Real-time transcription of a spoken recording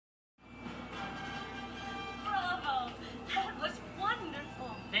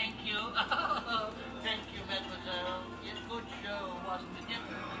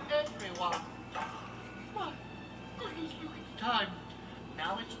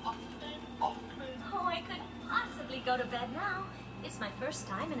Oh, I couldn't possibly go to bed now. It's my first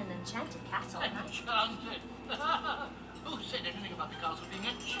time in an enchanted castle. Enchanted? Who said anything about the castle being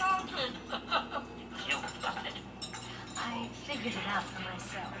enchanted? You, wasn't it? I figured it out for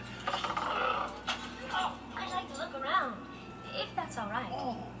myself. I'd like to look around, if that's all right.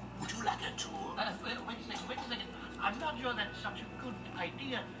 Oh, would you like a tour? Wait a second. I'm not sure that's such a good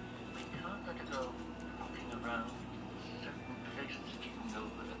idea. We can't let her go looking around certain places that you know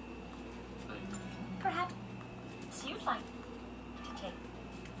better. Perhaps you'd like to take me.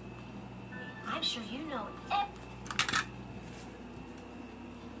 I'm sure you know it.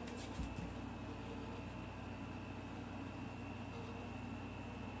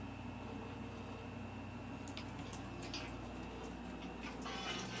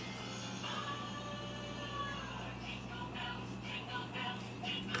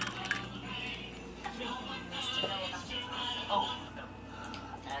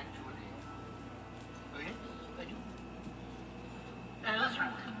 As you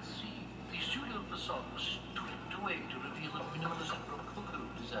can see, the studio facade was stripped away to reveal the minimalist Rococo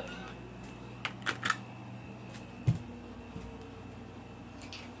design.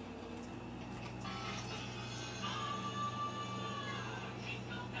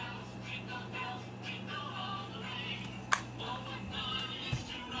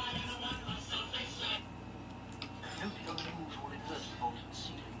 Note the unusual inverted vaulted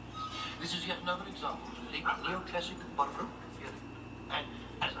ceiling. This is yet another example of the neoclassic Baroque feeling. And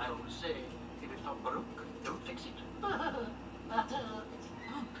as I always say, if it's not Baroque, don't fix it.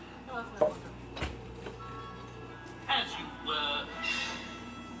 As you were,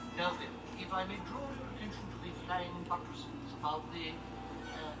 now then, if I may draw your attention to the flying buttresses above the,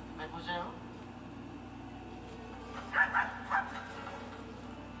 mademoiselle.